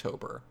of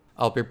October.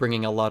 I'll be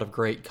bringing a lot of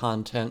great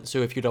content, so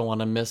if you don't want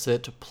to miss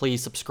it,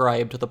 please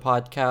subscribe to the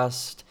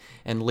podcast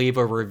and leave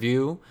a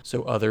review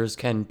so others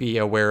can be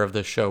aware of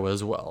the show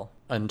as well.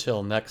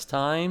 Until next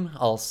time,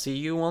 I'll see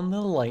you on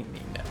the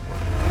Lightning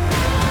Network.